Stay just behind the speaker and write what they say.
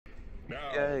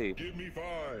Now, Yay. give me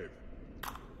 5.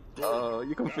 Oh,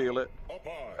 you can feel it. Up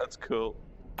high. That's cool.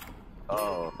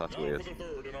 Oh, that's now weird. for the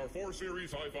third in our 4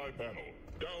 series hi-fi panel.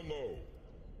 Down low.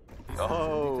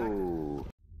 Oh.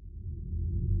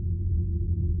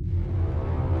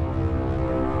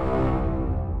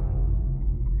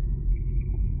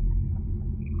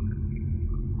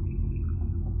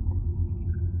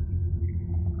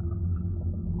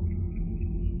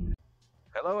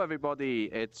 Hello everybody,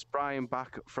 it's Brian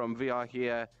back from VR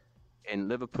here in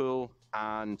Liverpool,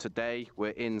 and today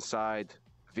we're inside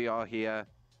VR here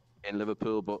in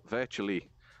Liverpool but virtually,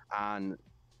 and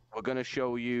we're going to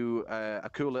show you a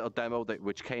cool little demo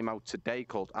which came out today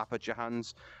called Aperture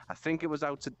Hands. I think it was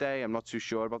out today, I'm not too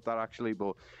sure about that actually,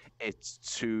 but it's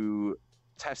to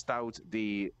test out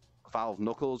the Valve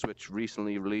Knuckles, which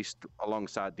recently released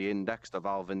alongside the Index, the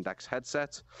Valve Index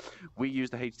headset. We use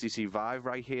the HTC Vive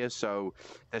right here, so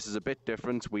this is a bit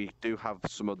different. We do have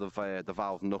some of the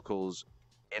Valve Knuckles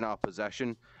in our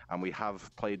possession, and we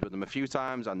have played with them a few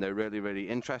times, and they're really, really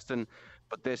interesting.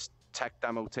 But this tech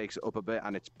demo takes it up a bit,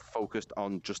 and it's focused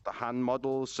on just the hand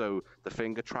models, so the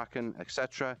finger tracking,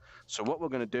 etc. So what we're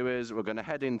going to do is we're going to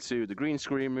head into the green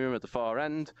screen room at the far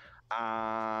end,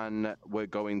 and we're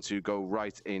going to go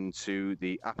right into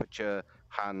the Aperture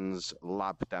Hands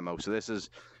lab demo. So this is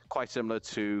quite similar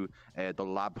to the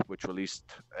lab which released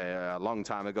a long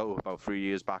time ago, about 3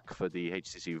 years back for the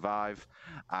HTC Vive,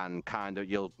 and kind of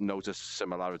you'll notice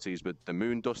similarities with the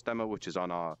Moon Dust demo, which is on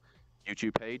our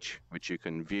YouTube page, which you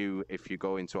can view if you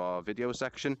go into our video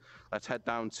section. Let's head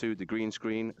down to the green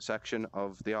screen section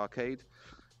of the arcade,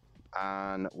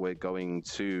 and we're going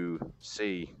to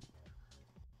see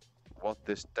what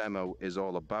this demo is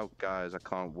all about, guys. I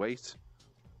can't wait.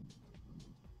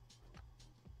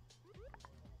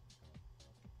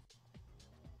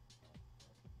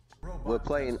 We're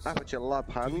playing Aperture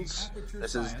Lab Hands.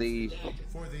 This is the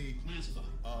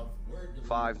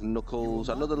Valve Knuckles,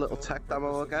 another little tech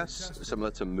demo, I guess,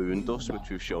 similar to Moon Dust, which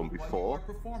we've shown before.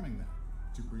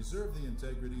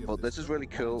 But this is really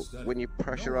cool. When you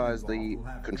pressurize the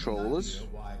controllers,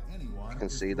 you can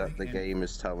see that the game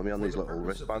is telling me on these little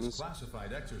wristbands.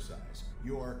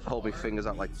 Hold my fingers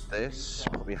out like this,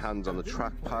 put my hands on the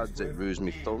trackpads, it moves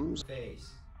my thumbs.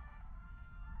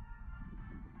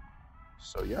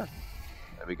 So yeah,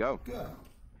 there we go. Good.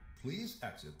 Please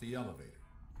exit the elevator.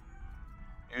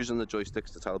 Using the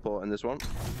joysticks to teleport in this one.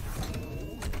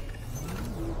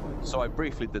 So I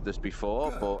briefly did this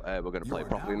before, but we're going to play it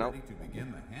properly now. Ready to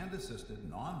begin the hand-assisted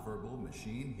non-verbal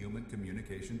machine-human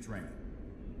communication training.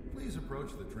 Please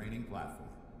approach the training platform.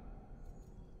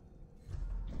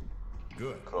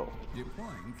 Good. Cool.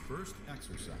 Deploying first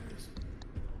exercise.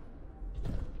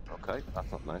 Okay,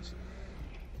 that's not nice.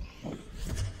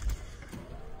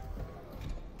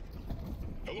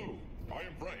 Hello, I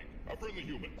am Frank, a friendly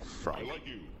human. Frank. I like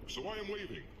you, so I am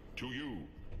waving to you.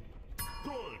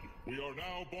 Good. We are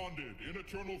now bonded in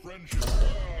eternal friendship.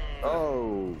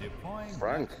 Oh, Deploying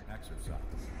Frank. exercise.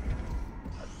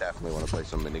 I definitely want to play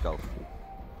some mini golf.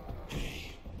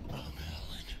 Hey, I'm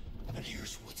Alan, and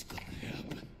here's what's gonna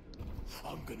happen.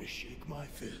 I'm gonna shake my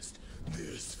fist,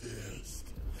 this fist,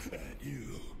 at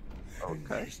you. And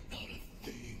Okay. there's not a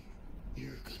thing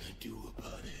you're gonna do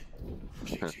about it.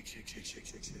 Shake, shake, shake, shake, shake,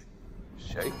 shake, shake.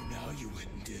 Shake. Oh, now you went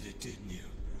and did it, didn't you?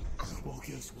 Well,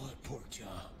 guess what, pork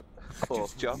chop? Pork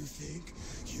Just chop. when you think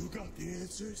you got the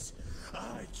answers,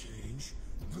 I change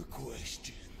the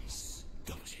questions.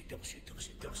 Double shake, double shake, double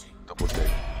shake, double shake. Double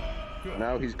shake. Good.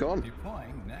 Now he's gone.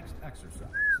 Deploying next exercise.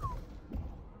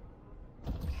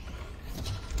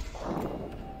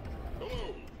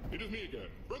 Hello, it is me again,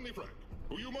 Friendly Frank,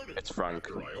 who you murdered. It's Frank.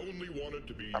 After I only wanted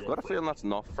to be I've your got a feeling that's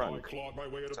not I Frank. clawed my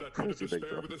way out of that pit of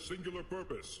despair with a singular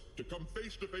purpose, to come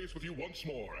face to face with you once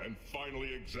more and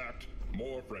finally exact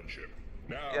more friendship.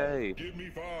 Now, Yay. give me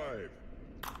 5.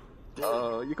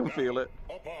 Oh, you can Now, feel it.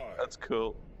 Up high. That's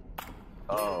cool.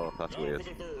 Oh, that's now weird.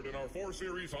 for the third in our 4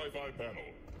 series hi-fi panel.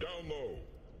 Down low.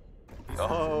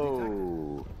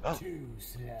 Oh. Too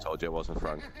slow. Told you it wasn't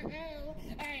Frank.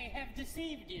 I have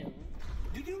deceived you.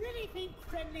 Did you really think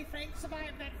Friendly Frank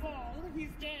survived that fall? He's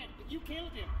dead. You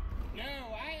killed him. No,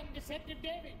 I am Deceptive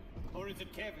David. Or is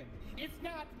it Kevin? It's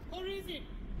not. Or is it?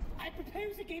 I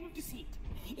propose a game of deceit.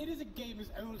 It is a game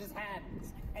as old as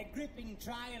hands. A gripping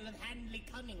trial of handly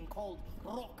cunning called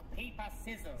rock, paper,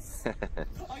 scissors.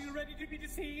 Are you ready to be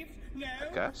deceived? No?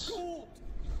 I guess. Good.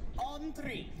 On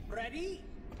 3. Ready?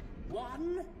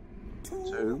 1, 2,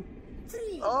 2.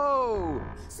 3. Oh!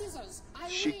 Scissors, I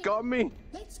She win. got me.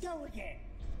 Let's go again.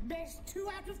 Best 2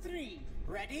 out of 3.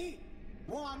 Ready?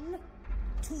 1,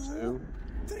 2,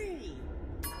 3.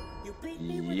 You beat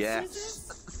me with Yes.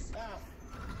 scissors? Oh,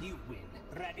 You win.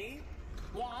 Ready?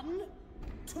 1,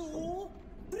 2,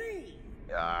 3.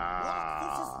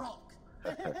 Ah. Rock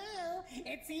versus rock.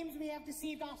 It seems we have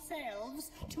deceived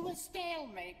ourselves to a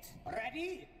stalemate.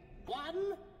 Ready?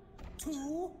 1,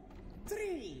 2,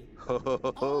 3.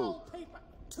 All paper.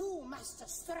 2 master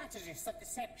strategists of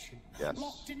deception. Yes.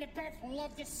 Locked in a battle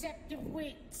of deceptive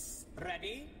wits.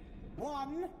 Ready?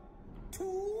 1,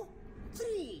 2,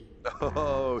 3.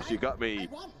 Oh, she got me.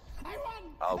 I won.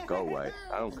 I'll go away.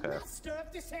 I don't care. Master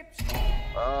of deception.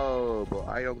 Oh, but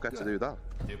I don't get to do that.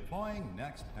 Deploying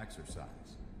next exercise.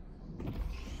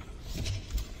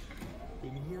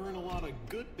 Been hearing a lot of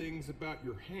good things about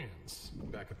your hands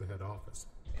back at the head office.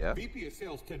 Yeah. VP of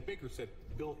Sales Ted Baker said,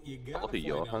 Bill, you gotta Look fly at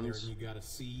your down there hands. and you gotta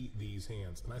see these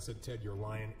hands. And I said, Ted, you're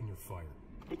lying and you're fired.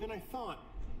 But then I thought,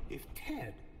 if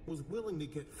Ted was willing to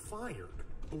get fired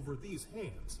over these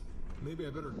hands, maybe I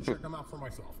better check them out for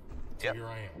myself. So Yep. here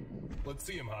I am. Let's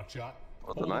see him, hotshot.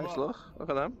 What a Hold 'em nice up. look. Look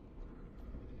at them.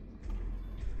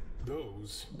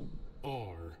 Those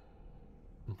are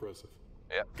impressive.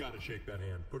 Yep. Gotta shake that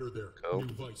hand. Put her there. Cool.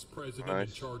 New vice president Nice.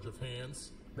 in charge of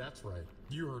hands. That's right.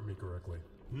 You heard me correctly.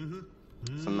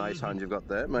 Some nice hand you've got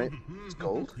there, mate. It's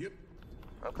gold. Yep.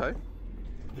 Okay.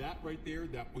 That right there,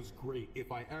 that was great.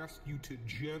 If I asked you to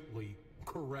gently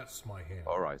caress my hand.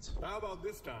 All right. How about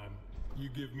this time, you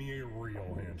give me a real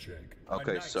handshake?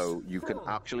 Okay, A nice, so you can firm,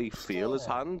 actually feel his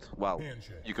strong hand. Well,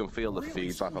 handshake. you can feel the Really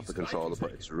feedback off the squeeze it. I controller, can but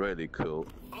take it's it. really cool.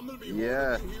 I'm gonna be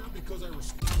Yeah. holding you here because I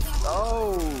respect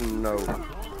Oh no.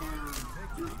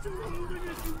 you're still holding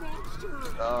it, you monster!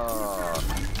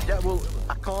 Yeah, well,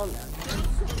 I can't.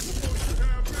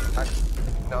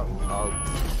 No. Oh.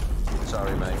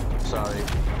 Sorry, mate. Sorry.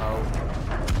 Oh.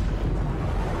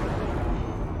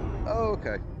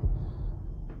 Okay.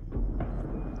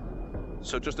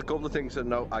 So just a couple of things to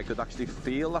note. I could actually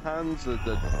feel the hands. The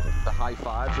high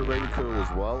fives are really cool as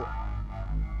well.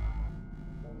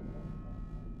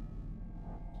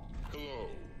 Hello,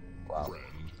 Wow.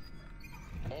 friend.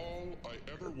 All I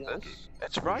ever wanted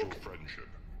It's was Frank? your friendship.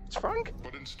 It's Frank.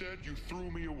 But instead you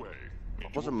threw me away.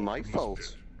 It wasn't my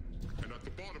fault. And at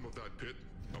the bottom of that pit,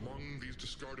 among these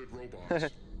discarded robots,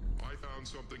 I found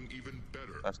something even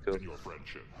better That's cool. than your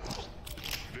friendship.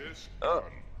 This Oh.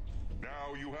 gun.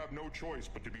 Now you have no choice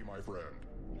but to be my friend.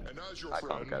 And as your I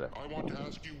can't friend, get it. I want to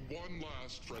ask you one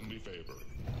last friendly favor.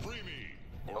 Free me,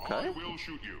 or Okay. I will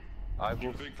shoot you. I Do you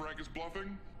will. think Frank is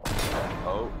bluffing?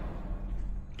 Oh.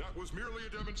 That was merely a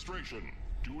demonstration.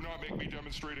 Do not make me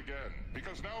demonstrate again,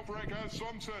 because now Frank has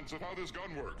some sense of how this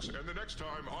gun works, and the next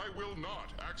time I will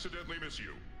not accidentally miss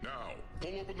you. Now,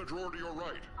 pull open the drawer to your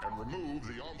right and remove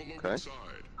the envelope Okay.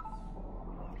 inside.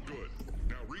 Good.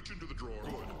 Now reach into the drawer.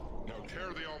 Good. Now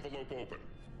tear the envelope open.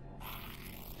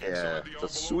 Yeah, Inside the that's envelope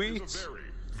sweet. is a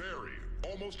very, very,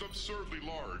 almost absurdly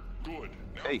large. Good.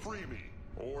 Now Hey. free me,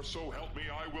 or so help me,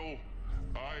 I will.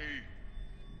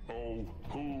 Oh,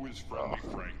 who is friendly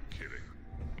Frank kidding?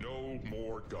 No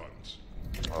more guns.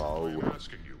 Oh. I'm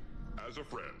asking you, as a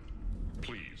friend,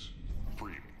 please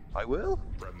free me. I will.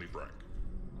 Friendly Frank.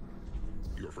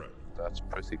 Your friend. That's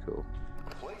pretty cool.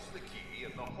 Place the key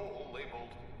in the hole labeled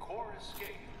Core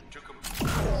Escape to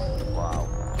complete. Wow.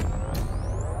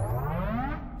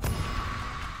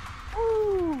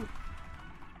 Woo!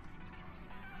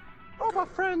 Oh, my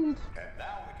friend. And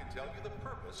now we can tell you the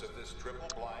purpose of this triple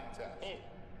blind test.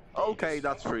 Okay,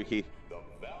 that's freaky. The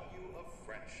value of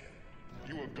friendship.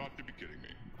 You have got to be kidding me.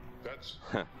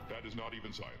 That is not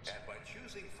even science. And by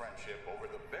choosing friendship over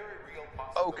the very real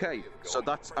possibility Okay, of so going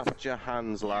that's to prison, Aperture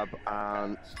Hands Lab,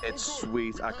 and it's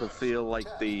sweet. I can feel like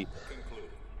the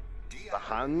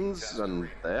hands and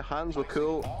their hands were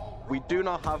cool. We do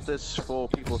not have this for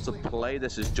people to play.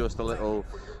 This is just a little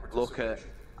look at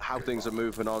how things are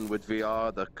moving on with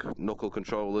VR. The knuckle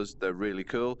controllers, they're really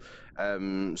cool.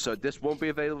 So this won't be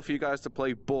available for you guys to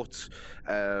play, but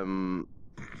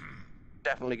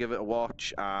definitely give it a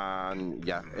watch. And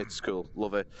yeah, it's cool.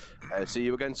 Love it. See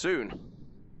you again soon.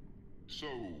 So,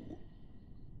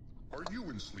 are you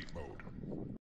in sleep mode?